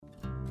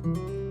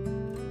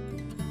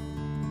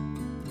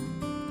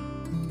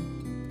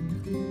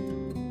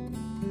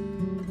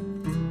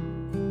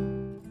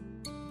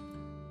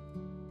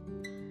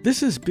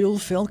This is Bill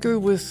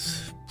Felker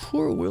with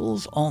Poor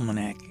Will's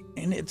Almanack,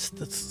 and it's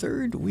the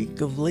third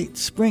week of late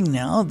spring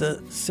now, the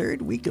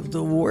third week of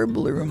the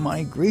warbler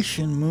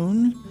migration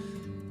moon,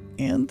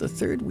 and the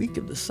third week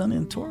of the sun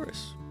in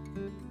Taurus.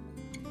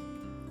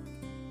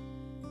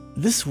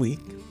 This week,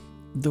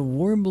 the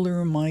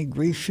warbler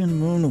migration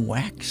moon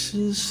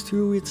waxes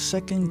through its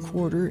second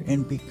quarter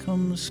and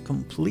becomes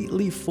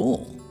completely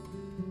full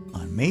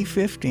on May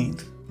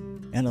 15th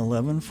at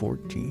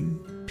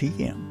 11:14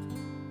 p.m.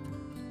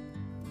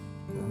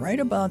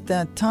 Right about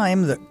that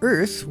time, the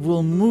Earth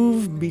will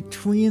move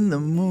between the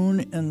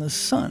moon and the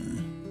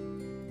sun.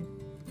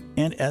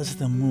 And as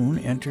the moon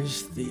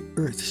enters the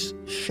Earth's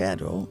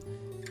shadow,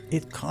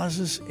 it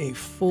causes a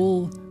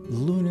full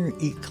lunar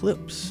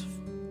eclipse.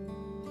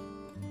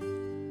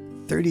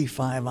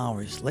 35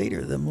 hours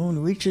later, the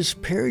moon reaches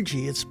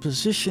perigee, its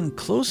position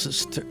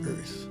closest to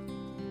Earth.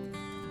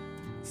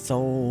 So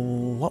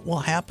what will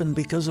happen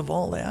because of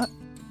all that?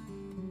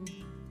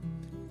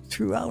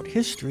 Throughout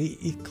history,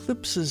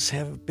 eclipses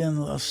have been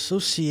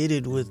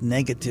associated with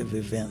negative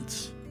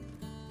events.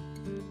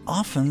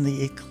 Often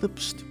the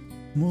eclipsed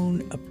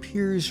moon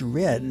appears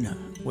red,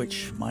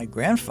 which my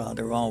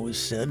grandfather always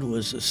said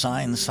was a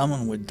sign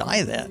someone would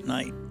die that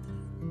night.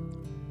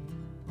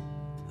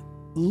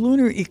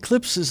 Lunar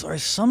eclipses are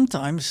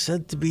sometimes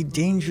said to be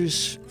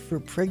dangerous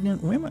for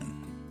pregnant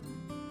women,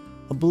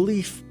 a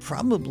belief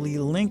probably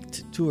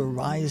linked to a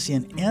rise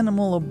in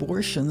animal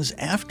abortions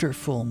after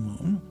full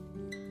moon,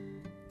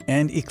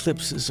 and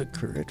eclipses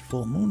occur at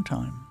full moon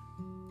time.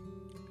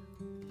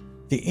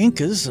 The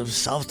Incas of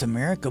South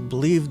America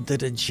believed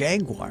that a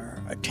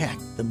jaguar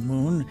attacked the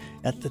moon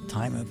at the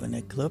time of an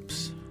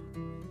eclipse.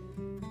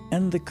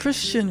 And the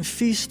Christian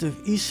feast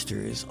of Easter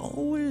is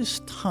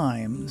always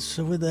timed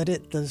so that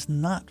it does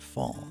not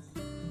fall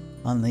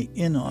on the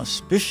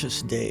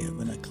inauspicious day of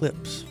an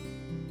eclipse.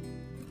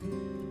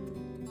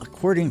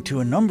 According to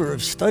a number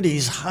of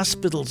studies,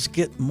 hospitals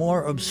get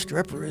more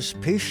obstreperous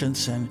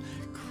patients and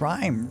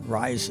crime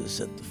rises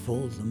at the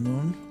full of the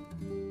moon.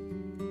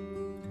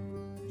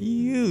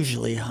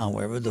 Usually,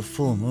 however, the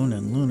full moon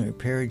and lunar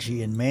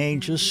perigee in May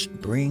just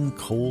bring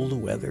cold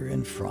weather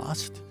and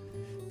frost,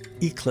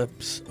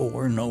 eclipse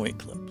or no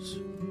eclipse.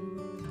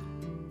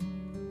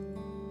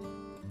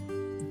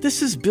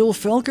 This is Bill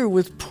Felker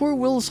with Poor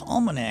Will's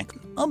Almanack.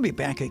 I'll be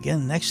back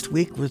again next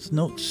week with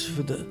notes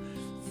for the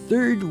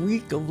third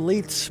week of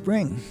late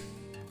spring.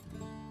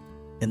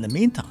 In the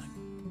meantime,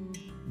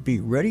 be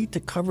ready to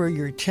cover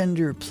your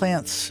tender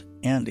plants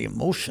and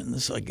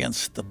emotions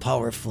against the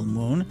powerful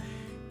moon,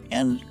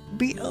 and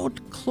be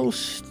out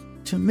close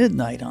to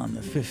midnight on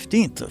the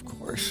 15th, of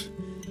course,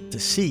 to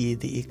see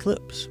the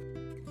eclipse.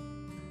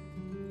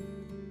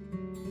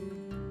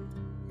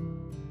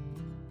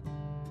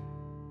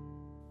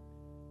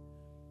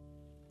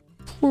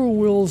 Poor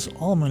Will's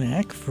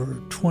Almanack for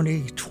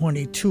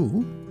 2022,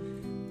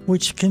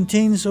 which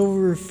contains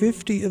over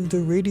 50 of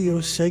the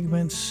radio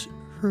segments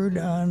heard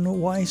on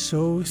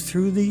WISO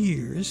through the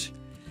years,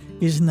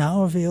 is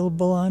now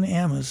available on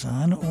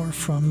Amazon or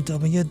from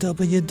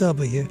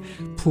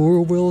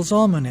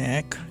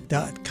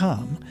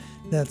www.poorwillsalmanack.com.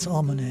 That's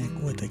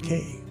almanac with a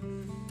K.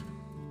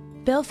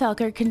 Bill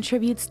Felker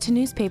contributes to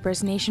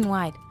newspapers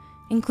nationwide,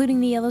 including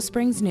the Yellow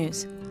Springs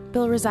News.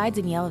 Bill resides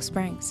in Yellow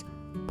Springs.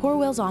 Poor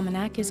Will's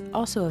Almanack is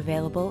also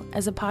available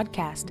as a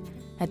podcast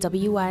at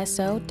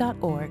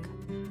WISO.org.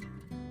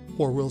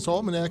 Poor Will's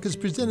Almanack is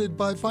presented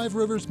by Five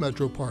Rivers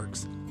Metro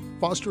Parks,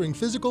 fostering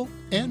physical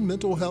and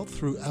mental health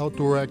through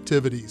outdoor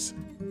activities.